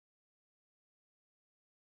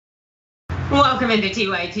Welcome into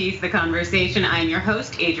TYT's The Conversation. I'm your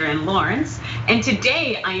host, Adrienne Lawrence, and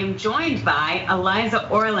today I am joined by Eliza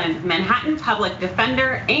Orlins, Manhattan Public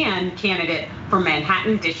Defender and candidate for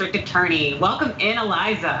Manhattan District Attorney. Welcome in,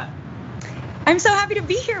 Eliza. I'm so happy to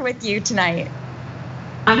be here with you tonight.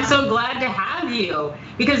 I'm so glad to have you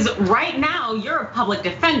because right now you're a public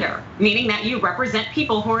defender, meaning that you represent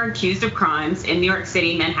people who are accused of crimes in New York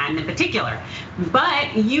City, Manhattan in particular.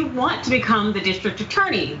 But you want to become the district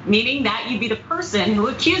attorney, meaning that you be the person who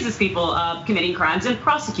accuses people of committing crimes and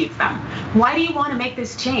prosecutes them. Why do you want to make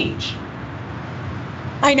this change?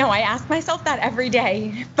 I know, I ask myself that every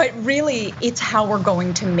day, but really it's how we're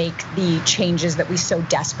going to make the changes that we so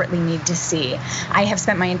desperately need to see. I have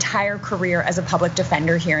spent my entire career as a public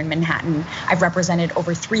defender here in Manhattan. I've represented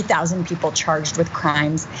over 3,000 people charged with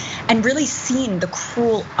crimes and really seen the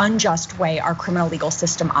cruel, unjust way our criminal legal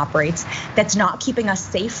system operates that's not keeping us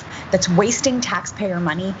safe, that's wasting taxpayer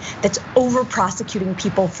money, that's over prosecuting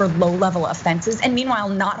people for low-level offenses, and meanwhile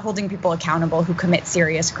not holding people accountable who commit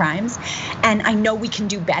serious crimes. And I know we can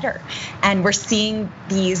do better. And we're seeing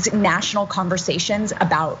these national conversations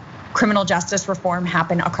about criminal justice reform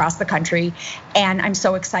happen across the country. And I'm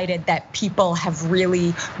so excited that people have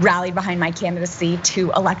really rallied behind my candidacy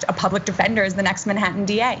to elect a public defender as the next Manhattan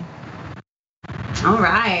DA. All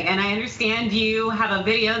right, and I understand you have a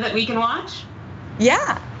video that we can watch?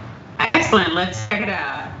 Yeah. Excellent, let's check it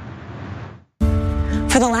out.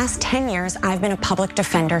 For the last 10 years, I've been a public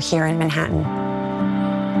defender here in Manhattan.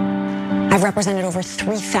 I've represented over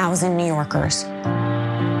 3,000 New Yorkers,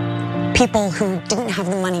 people who didn't have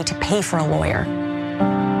the money to pay for a lawyer.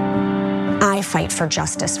 I fight for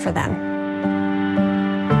justice for them.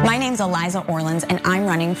 My name's Eliza Orlins, and I'm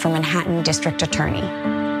running for Manhattan District Attorney.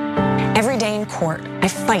 Every day in court, I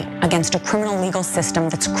fight against a criminal legal system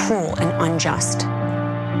that's cruel and unjust,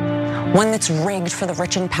 one that's rigged for the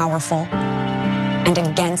rich and powerful and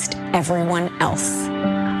against everyone else,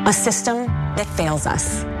 a system that fails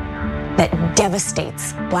us, that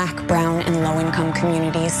devastates Black, brown, and low-income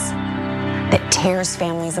communities, that tears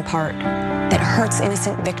families apart, that hurts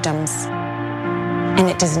innocent victims, and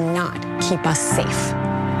that does not keep us safe.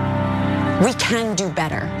 We can do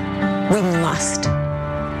better. We must.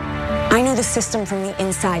 I know the system from the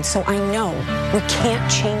inside, so I know we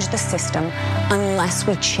can't change the system unless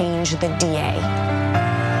we change the DA.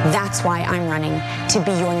 That's why I'm running to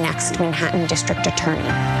be your next Manhattan District Attorney.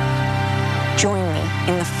 Join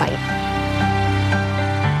me in the fight.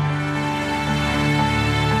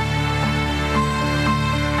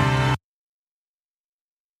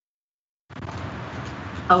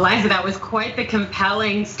 Eliza, that was quite the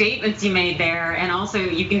compelling statements you made there. And also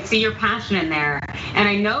you can see your passion in there. And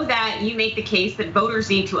I know that you make the case that voters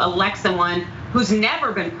need to elect someone who's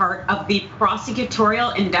never been part of the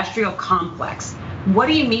prosecutorial industrial complex. What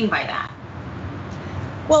do you mean by that?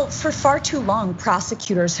 Well, for far too long,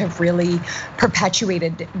 prosecutors have really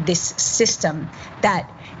perpetuated this system that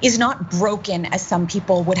is not broken as some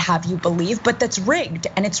people would have you believe, but that's rigged.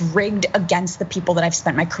 And it's rigged against the people that I've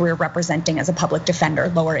spent my career representing as a public defender,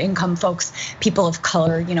 lower income folks, people of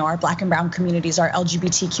color, our Black and brown communities, our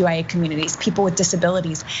LGBTQIA communities, people with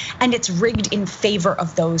disabilities. And it's rigged in favor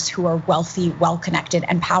of those who are wealthy, well-connected,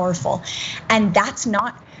 and powerful. And that's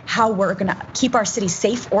not how we're gonna keep our city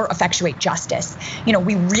safe or effectuate justice.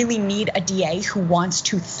 We really need a DA who wants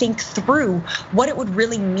to think through what it would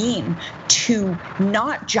really mean to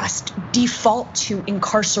not just default to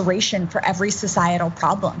incarceration for every societal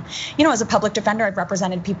problem. As a public defender, I've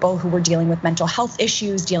represented people who were dealing with mental health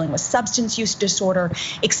issues, dealing with substance use disorder,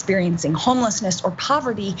 experiencing homelessness or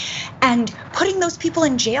poverty, and putting those people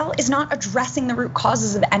in jail is not addressing the root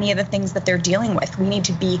causes of any of the things that they're dealing with. We need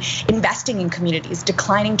to be investing in communities,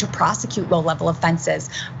 declining to prosecute low-level offenses,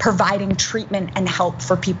 providing treatment and help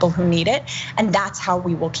for people who need it, and that's how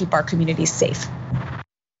we will keep our communities safe.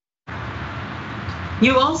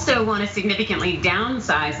 You also want to significantly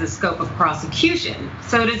downsize the scope of prosecution.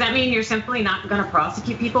 So does that mean you're simply not going to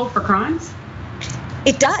prosecute people for crimes?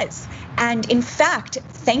 It does. And in fact,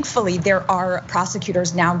 thankfully, there are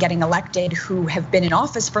prosecutors now getting elected who have been in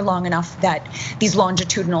office for long enough that these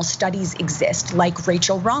longitudinal studies exist, like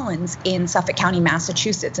Rachel Rollins in Suffolk County,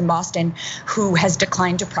 Massachusetts, in Boston, who has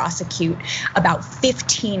declined to prosecute about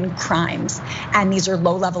 15 crimes. And these are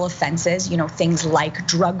low-level offenses, things like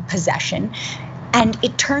drug possession. And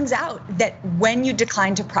it turns out that when you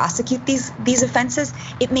decline to prosecute these offenses,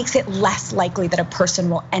 it makes it less likely that a person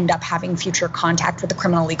will end up having future contact with the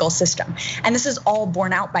criminal legal system. And this is all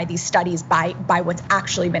borne out by these studies, by what's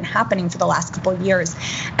actually been happening for the last couple of years.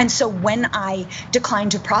 And so when I decline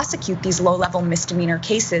to prosecute these low-level misdemeanor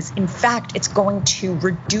cases, in fact, it's going to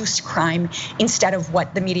reduce crime instead of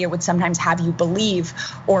what the media would sometimes have you believe,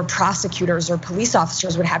 or prosecutors or police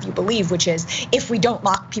officers would have you believe, which is if we don't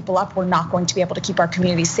lock people up, we're not going to be able to keep our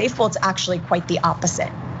communities safe. Well, it's actually quite the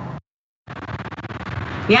opposite.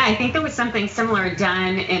 Yeah, I think there was something similar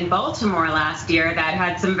done in Baltimore last year that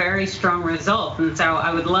had some very strong results. And so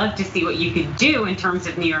I would love to see what you could do in terms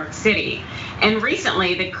of New York City. And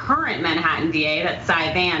recently, the current Manhattan DA, that's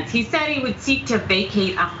Cy Vance, he said he would seek to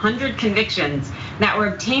vacate 100 convictions that were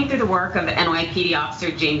obtained through the work of NYPD officer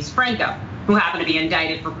James Franco, who happened to be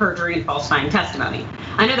indicted for perjury and falsifying testimony.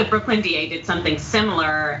 I know the Brooklyn DA did something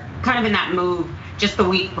similar, kind of in that move just the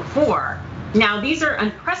week before. Now, these are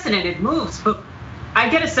unprecedented moves, but I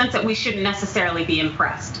get a sense that we shouldn't necessarily be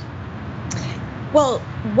impressed. Well,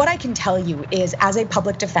 what I can tell you is, as a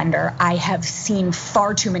public defender, I have seen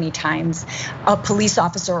far too many times a police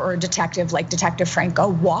officer or a detective like Detective Franco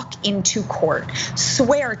walk into court,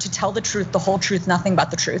 swear to tell the truth, the whole truth, nothing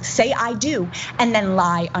but the truth, say I do, and then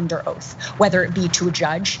lie under oath, whether it be to a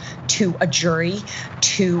judge, to a jury,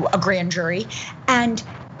 to a grand jury, and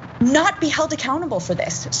not be held accountable for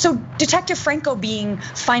this. So Detective Franco being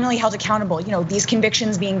finally held accountable, these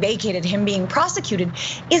convictions being vacated, him being prosecuted,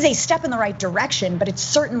 is a step in the right direction, but it's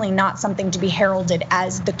certainly not something to be heralded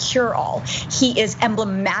as the cure-all. He is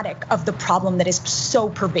emblematic of the problem that is so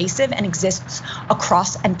pervasive and exists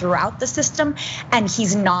across and throughout the system, and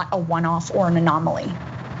he's not a one-off or an anomaly.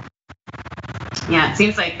 Yeah, it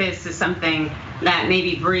seems like this is something that may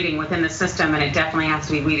be breeding within the system, and it definitely has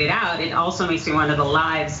to be weeded out. It also makes me wonder the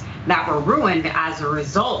lives that were ruined as a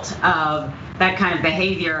result of that kind of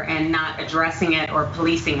behavior and not addressing it or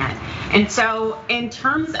policing it. And so in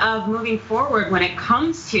terms of moving forward, when it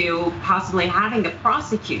comes to possibly having to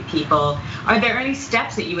prosecute people, are there any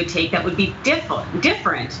steps that you would take that would be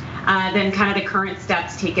different than kind of the current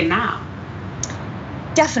steps taken now?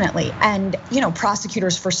 Definitely. And,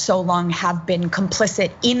 prosecutors for so long have been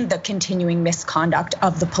complicit in the continuing misconduct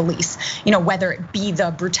of the police, whether it be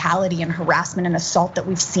the brutality and harassment and assault that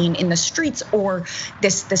we've seen in the streets, or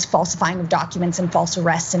this falsifying of documents and false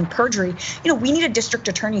arrests and perjury. We need a district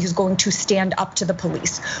attorney who's going to stand up to the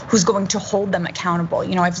police, who's going to hold them accountable.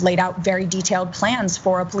 I've laid out very detailed plans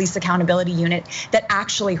for a police accountability unit that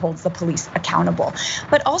actually holds the police accountable.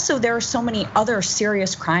 But also there are so many other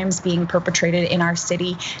serious crimes being perpetrated in our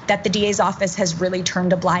city that the DA's office has really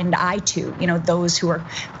turned a blind eye to,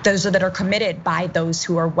 those that are committed by those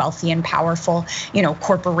who are wealthy and powerful,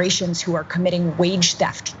 corporations who are committing wage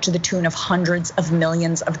theft to the tune of hundreds of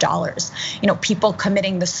millions of dollars, people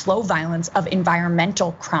committing the slow violence of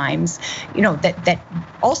environmental crimes, that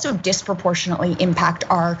also disproportionately impact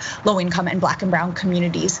our low income and Black and brown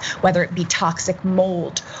communities, whether it be toxic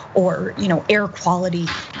mold or, air quality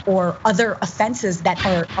or other offenses that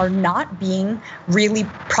are not being really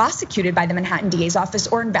prosecuted by the Manhattan DA's office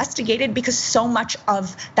or investigated, because so much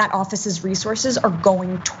of that office's resources are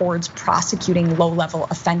going towards prosecuting low-level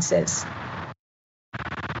offenses.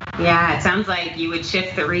 Yeah, it sounds like you would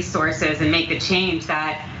shift the resources and make the change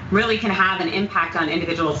that really can have an impact on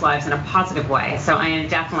individuals' lives in a positive way. So I am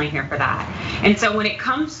definitely here for that. And so when it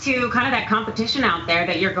comes to kind of that competition out there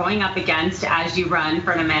that you're going up against as you run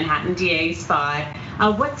for the Manhattan DA spot,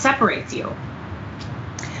 what separates you?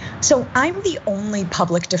 So I'm the only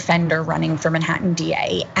public defender running for Manhattan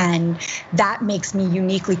DA, and that makes me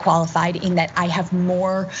uniquely qualified in that I have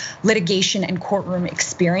more litigation and courtroom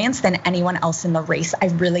experience than anyone else in the race. I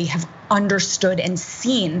really have understood and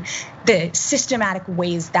seen the systematic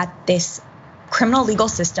ways that this criminal legal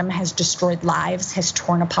system has destroyed lives, has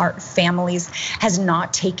torn apart families, has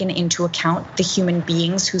not taken into account the human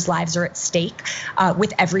beings whose lives are at stake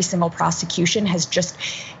with every single prosecution, has just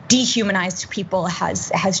dehumanized people,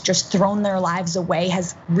 has just thrown their lives away,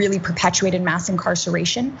 has really perpetuated mass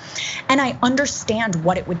incarceration. And I understand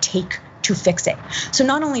what it would take to fix it. So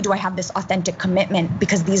not only do I have this authentic commitment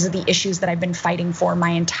because these are the issues that I've been fighting for my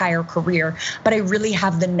entire career, but I really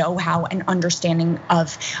have the know-how and understanding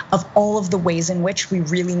of all of the ways in which we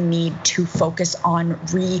really need to focus on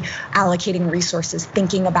reallocating resources,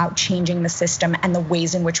 thinking about changing the system and the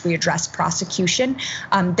ways in which we address prosecution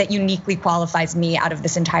that uniquely qualifies me out of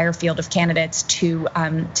this entire field of candidates to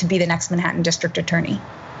be the next Manhattan District Attorney.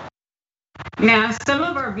 Now, some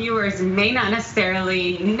of our viewers may not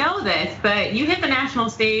necessarily know this, but you hit the national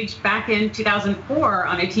stage back in 2004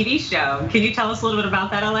 on a TV show. Can you tell us a little bit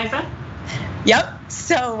about that, Eliza? Yep.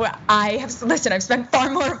 So I've spent far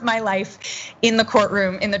more of my life in the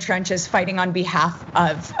courtroom, in the trenches, fighting on behalf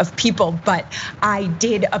of people. But I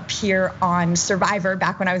did appear on Survivor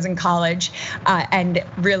back when I was in college, and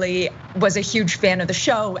really was a huge fan of the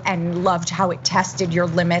show and loved how it tested your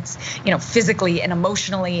limits, physically and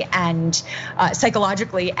emotionally and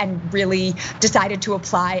psychologically, and really decided to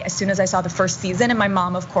apply as soon as I saw the first season. And my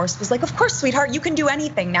mom, of course, was like, "Of course, sweetheart, you can do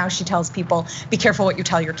anything." Now she tells people, "Be careful what you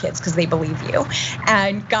tell your kids because they believe you."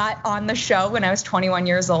 And got on the show when I was 21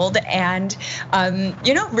 years old, and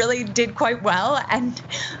really did quite well, and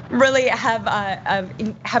really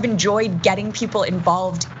have enjoyed getting people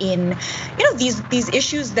involved in these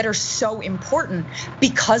issues that are so important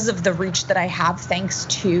because of the reach that I have, thanks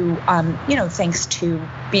to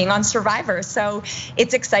being on Survivor. So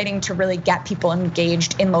it's exciting to really get people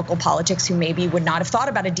engaged in local politics who maybe would not have thought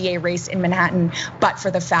about a DA race in Manhattan, but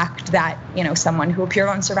for the fact that someone who appeared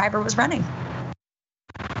on Survivor was running.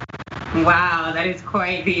 Wow, that is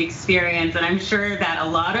quite the experience. And I'm sure that a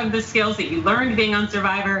lot of the skills that you learned being on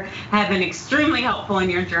Survivor have been extremely helpful in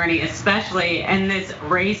your journey, especially in this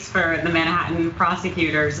race for the Manhattan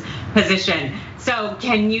prosecutor's position. So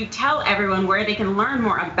can you tell everyone where they can learn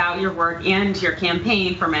more about your work and your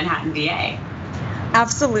campaign for Manhattan DA?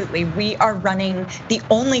 Absolutely. We are running the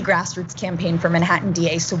only grassroots campaign for Manhattan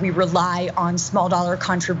DA, so we rely on small dollar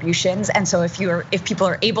contributions. And so if people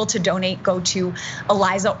are able to donate, go to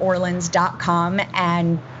ElizaOrlins.com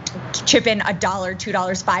and chip in $1,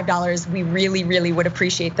 $2, $5. We really, really would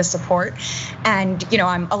appreciate the support. And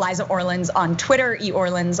I'm Eliza Orlins on Twitter,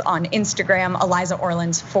 eOrlins on Instagram, Eliza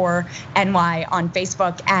Orlins for NY on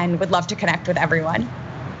Facebook, and would love to connect with everyone.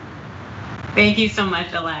 Thank you so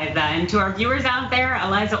much, Eliza. And to our viewers out there,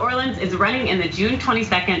 Eliza Orlins is running in the June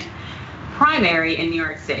 22nd primary in New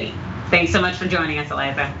York City. Thanks so much for joining us,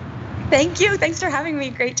 Eliza. Thank you. Thanks for having me.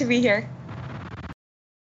 Great to be here.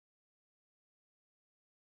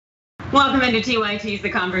 Welcome into TYT's The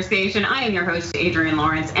Conversation. I am your host, Adrienne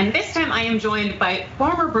Lawrence, and this time I am joined by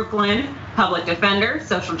former Brooklyn public defender,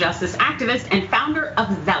 social justice activist, and founder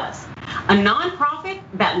of Zealous, a nonprofit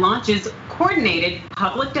that launches coordinated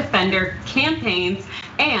public defender campaigns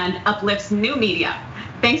and uplifts new media.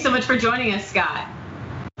 Thanks so much for joining us, Scott.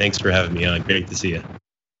 Thanks for having me on. Great to see you.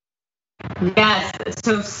 Yes.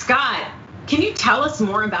 So, Scott, can you tell us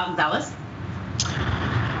more about Zealous?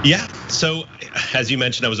 Yeah. So, as you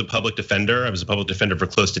mentioned, I was a public defender. I was a public defender for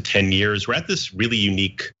close to 10 years. We're at this really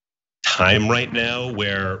unique time right now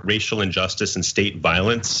where racial injustice and state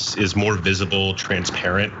violence is more visible,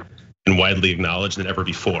 transparent, and widely acknowledged than ever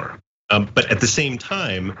before. But at the same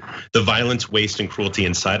time, the violence, waste, and cruelty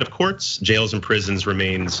inside of courts, jails, and prisons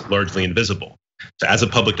remains largely invisible. So as a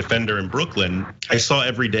public defender in Brooklyn, I saw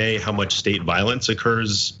every day how much state violence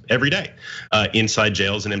occurs every day inside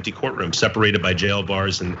jails and empty courtrooms, separated by jail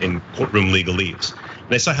bars and courtroom legalese.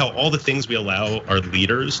 And I saw how all the things we allow our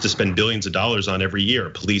leaders to spend billions of dollars on every year,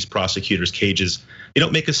 police, prosecutors, cages, they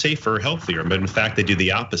don't make us safer or healthier, but in fact, they do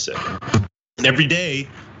the opposite. And every day,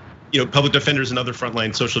 public defenders and other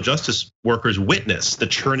frontline social justice workers witness the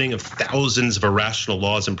churning of thousands of irrational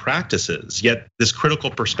laws and practices. Yet this critical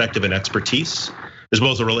perspective and expertise, as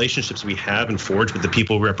well as the relationships we have and forge with the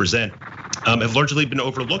people we represent, have largely been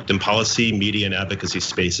overlooked in policy, media, and advocacy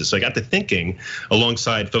spaces. So I got to thinking,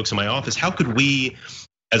 alongside folks in my office, how could we,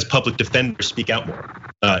 as public defenders, speak out more,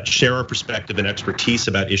 share our perspective and expertise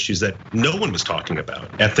about issues that no one was talking about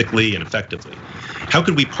ethically and effectively? How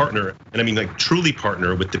could we partner, and I mean like truly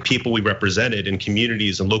partner, with the people we represented in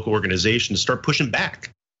communities and local organizations to start pushing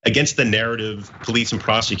back against the narrative police and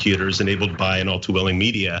prosecutors enabled by an all too willing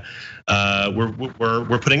media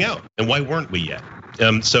we're putting out? And why weren't we yet?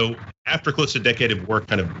 So after close to a decade of work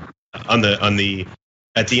kind of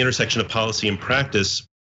at the intersection of policy and practice,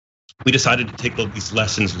 we decided to take these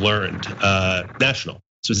lessons learned national.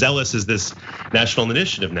 So Zealous is this national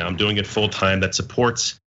initiative now. I'm doing it full time that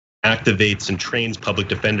supports, activates, and trains public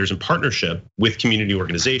defenders in partnership with community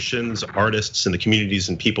organizations, artists, and the communities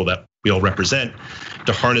and people that we all represent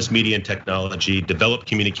to harness media and technology, develop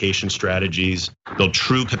communication strategies, build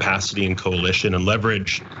true capacity and coalition, and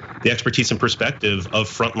leverage the expertise and perspective of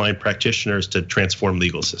frontline practitioners to transform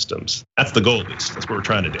legal systems. That's the goal, at least. That's what we're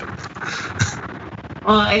trying to do.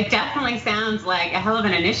 Well, it definitely sounds like a hell of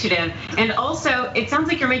an initiative. And also, it sounds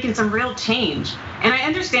like you're making some real change. And I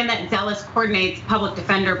understand that Zealous coordinates public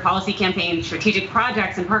defender policy campaigns, strategic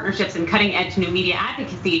projects, and partnerships in cutting edge new media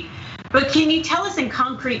advocacy. But can you tell us in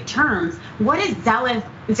concrete terms, what is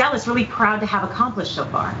Zealous really proud to have accomplished so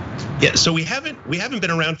far? Yeah, so we haven't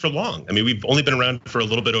been around for long. I mean, we've only been around for a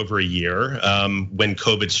little bit over a year. When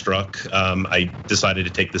COVID struck, I decided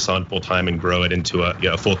to take this on full time and grow it into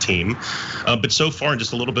a full team. But so far, in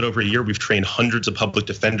just a little bit over a year, we've trained hundreds of public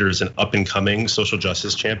defenders and up and coming social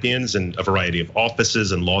justice champions in a variety of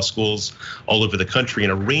offices and law schools all over the country,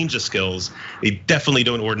 and a range of skills they definitely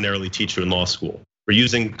don't ordinarily teach you in law school. We're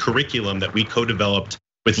using curriculum that we co-developed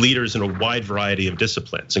with leaders in a wide variety of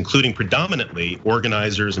disciplines, including predominantly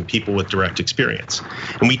organizers and people with direct experience.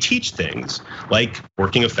 And we teach things like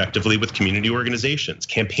working effectively with community organizations,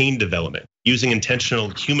 campaign development, using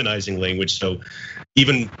intentional humanizing language. So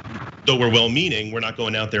even though we're well-meaning, we're not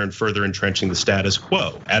going out there and further entrenching the status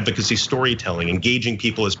quo. Advocacy storytelling, engaging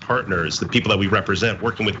people as partners, the people that we represent,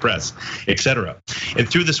 working with press, et cetera. And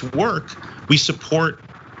through this work, we support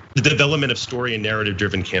the development of story and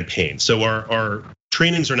narrative-driven campaigns. So our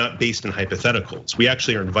trainings are not based in hypotheticals. We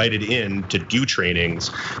actually are invited in to do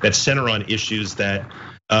trainings that center on issues that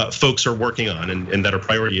folks are working on and that are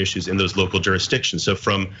priority issues in those local jurisdictions. So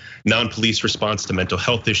from non-police response to mental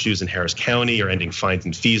health issues in Harris County, or ending fines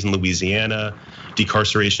and fees in Louisiana,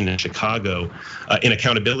 decarceration in Chicago, in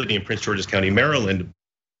accountability in Prince George's County, Maryland.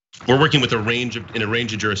 We're working with in a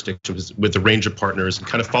range of jurisdictions with a range of partners and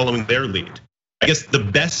kind of following their lead. I guess the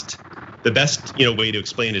best way to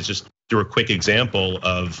explain is just through a quick example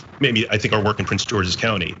of maybe I think our work in Prince George's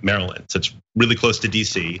County, Maryland. So it's really close to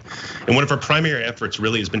DC. And one of our primary efforts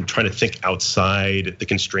really has been trying to think outside the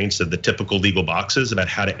constraints of the typical legal boxes about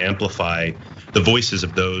how to amplify the voices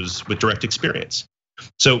of those with direct experience.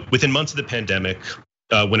 So within months of the pandemic,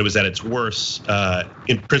 when it was at its worst,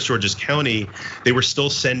 in Prince George's County, they were still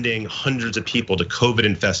sending hundreds of people to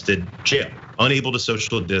COVID-infested jail, unable to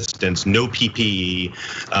social distance, no PPE,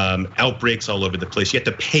 outbreaks all over the place. You had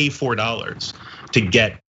to pay $4 to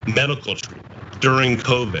get medical treatment during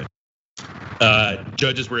COVID.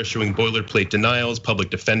 Judges were issuing boilerplate denials,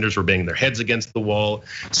 public defenders were banging their heads against the wall.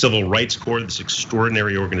 Civil Rights Corps, this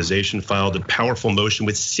extraordinary organization, filed a powerful motion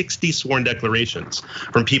with 60 sworn declarations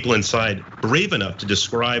from people inside brave enough to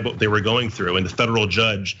describe what they were going through, and the federal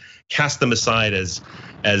judge cast them aside as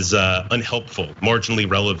unhelpful, marginally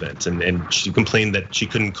relevant, and she complained that she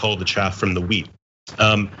couldn't cull the chaff from the wheat.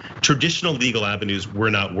 Traditional legal avenues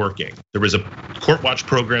were not working. There was a court watch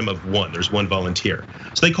program of one. There's one volunteer.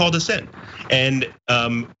 So they called us in, and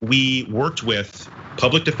we worked with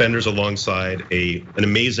public defenders alongside an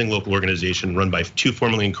amazing local organization run by two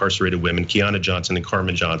formerly incarcerated women, Kiana Johnson and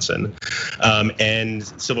Carmen Johnson, and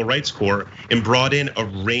Civil Rights Corps, and brought in a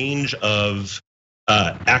range of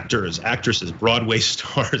actors, actresses, Broadway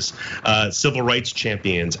stars, civil rights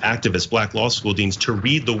champions, activists, Black law school deans to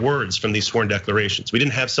read the words from these sworn declarations. We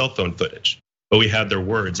didn't have cell phone footage, but we had their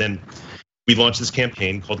words. And we launched this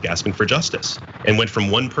campaign called Gasping for Justice, and went from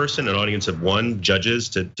one person, an audience of one, judges,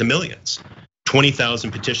 to millions.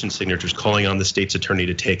 20,000 petition signatures calling on the state's attorney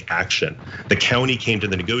to take action. The county came to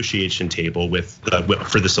the negotiation table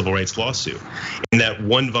for the civil rights lawsuit. And that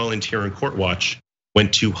one volunteer in court watch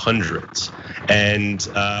went to hundreds. And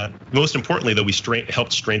most importantly, though, we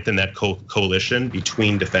helped strengthen that coalition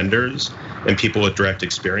between defenders and people with direct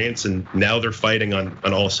experience. And now they're fighting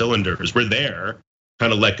on all cylinders. We're there,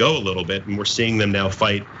 kind of let go a little bit, and we're seeing them now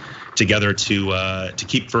fight together to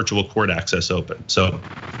keep virtual court access open. So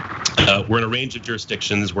we're in a range of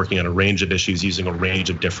jurisdictions, working on a range of issues, using a range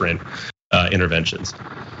of different interventions.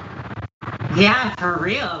 Yeah, for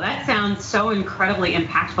real. That sounds so incredibly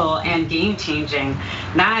impactful and game-changing.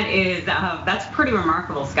 That's pretty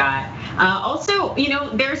remarkable, Scott. Also,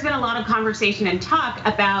 there's been a lot of conversation and talk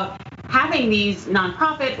about having these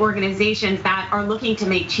nonprofit organizations that are looking to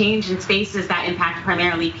make change in spaces that impact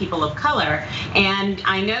primarily people of color. And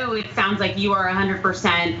I know it sounds like you are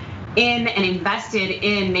 100% in and invested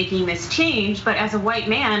in making this change, but as a white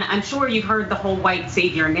man, I'm sure you've heard the whole white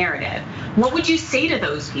savior narrative. What would you say to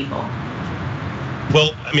those people?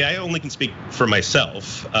 Well, I mean, I only can speak for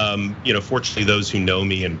myself. Fortunately, those who know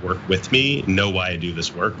me and work with me know why I do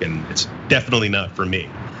this work, and it's definitely not for me.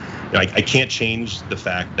 I can't change the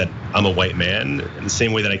fact that I'm a white man in the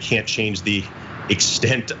same way that I can't change the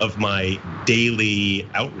extent of my daily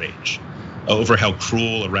outrage over how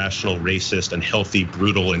cruel, irrational, racist, unhealthy,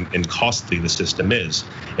 brutal, and costly the system is,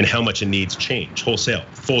 and how much it needs change, wholesale,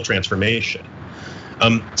 full transformation.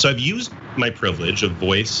 So I've used my privilege of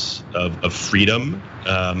voice, of freedom,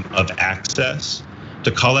 of access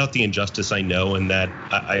to call out the injustice I know and that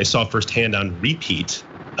I saw firsthand on repeat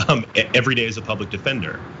every day as a public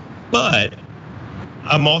defender. But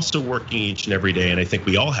I'm also working each and every day, and I think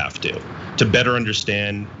we all have to better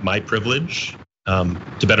understand my privilege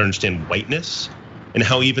to better understand whiteness and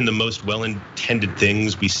how even the most well-intended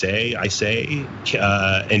things I say,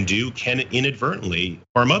 and do can inadvertently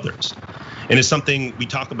harm others. And it's something we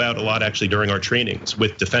talk about a lot actually during our trainings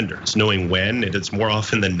with defenders, knowing when, and it's more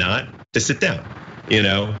often than not, to sit down.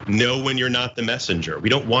 Know when you're not the messenger. We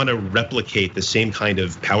don't want to replicate the same kind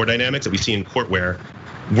of power dynamics that we see in court where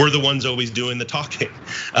we're the ones always doing the talking.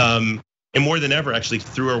 And more than ever, actually,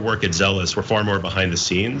 through our work at Zealous, we're far more behind the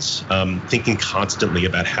scenes, thinking constantly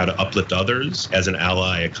about how to uplift others as an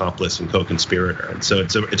ally, accomplice, and co-conspirator. And so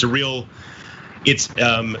it's a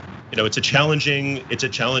challenging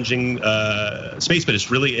space, but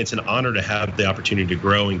it's an honor to have the opportunity to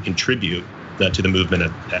grow and contribute to the movement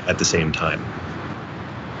at the same time.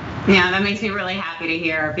 Yeah, that makes me really happy to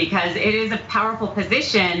hear, because it is a powerful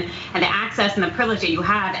position, and the access and the privilege that you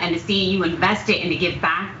have, and to see you invest it and to give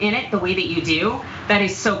back in it the way that you do, that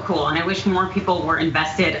is so cool. And I wish more people were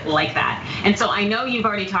invested like that. And so I know you've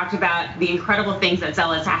already talked about the incredible things that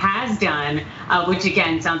Zealous has done, which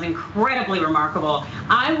again sounds incredibly remarkable.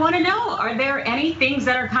 I want to know, are there any things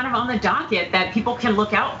that are kind of on the docket that people can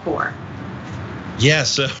look out for? Yeah,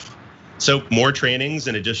 so more trainings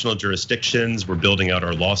in additional jurisdictions. We're building out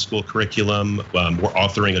our law school curriculum. We're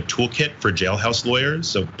authoring a toolkit for jailhouse lawyers,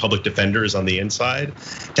 so public defenders on the inside,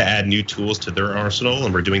 to add new tools to their arsenal.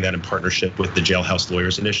 And we're doing that in partnership with the Jailhouse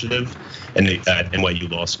Lawyers Initiative and at NYU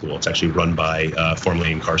Law School. It's actually run by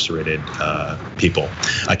formerly incarcerated people.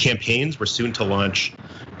 Campaigns, we're soon to launch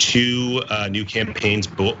 2 new campaigns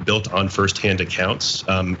built on firsthand accounts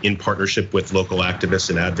in partnership with local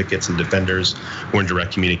activists and advocates and defenders who are in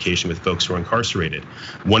direct communication with folks who are incarcerated.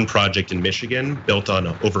 One project in Michigan built on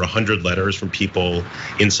over 100 letters from people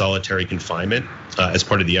in solitary confinement as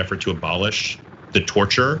part of the effort to abolish the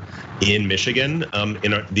torture in Michigan.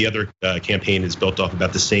 And the other campaign is built off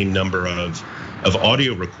about the same number of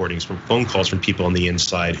audio recordings from phone calls from people on the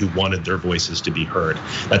inside who wanted their voices to be heard.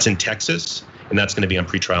 That's in Texas. And that's going to be on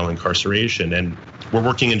pretrial incarceration. And we're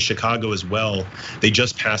working in Chicago as well. They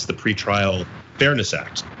just passed the Pretrial Fairness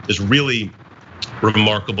Act. There's really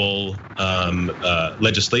remarkable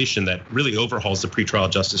legislation that really overhauls the pretrial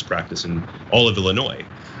justice practice in all of Illinois,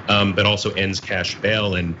 but also ends cash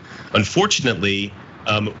bail. And unfortunately,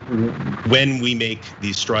 when we make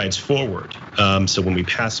these strides forward, so when we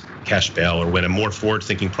pass cash bail, or when a more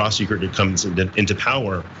forward-thinking prosecutor comes into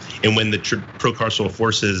power, and when the pro-carceral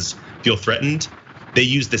forces feel threatened, they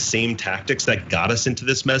use the same tactics that got us into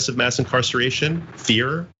this mess of mass incarceration,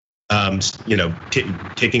 fear,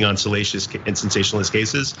 taking on salacious and sensationalist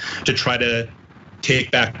cases to try to take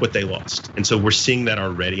back what they lost. And so we're seeing that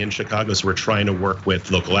already in Chicago. So we're trying to work with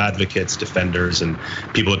local advocates, defenders, and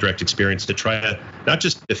people with direct experience to try to not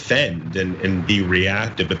just defend and be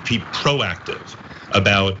reactive, but be proactive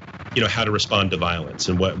about how to respond to violence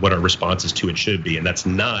and what our responses to it should be. And that's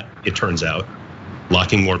not, it turns out,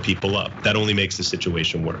 locking more people up. That only makes the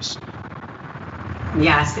situation worse.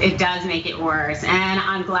 Yes, it does make it worse. And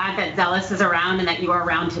I'm glad that Zealous is around and that you are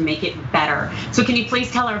around to make it better. So can you please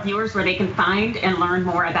tell our viewers where they can find and learn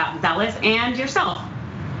more about Zealous and yourself?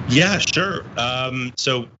 Yeah, sure.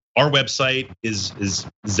 So our website is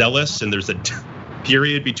Zealous, and there's a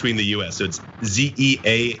period between the US. So it's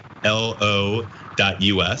ZEALO.us.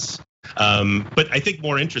 But I think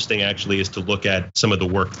more interesting actually is to look at some of the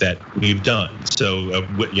work that we've done. So,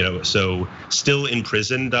 so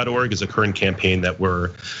stillinprison.org is a current campaign that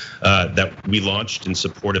that we launched in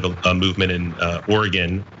support of a movement in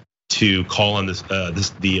Oregon to call on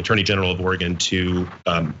the Attorney General of Oregon to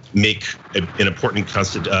make an important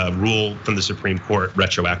rule from the Supreme Court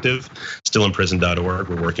retroactive. Stillinprison.org.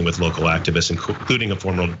 We're working with local activists, including a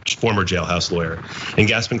former jailhouse lawyer, and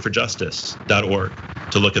gaspingforjustice.org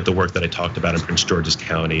to look at the work that I talked about in Prince George's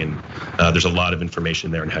County. And there's a lot of information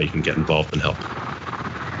there on how you can get involved and help.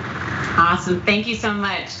 Awesome. Thank you so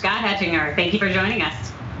much, Scott Hechinger. Thank you for joining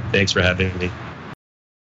us. Thanks for having me.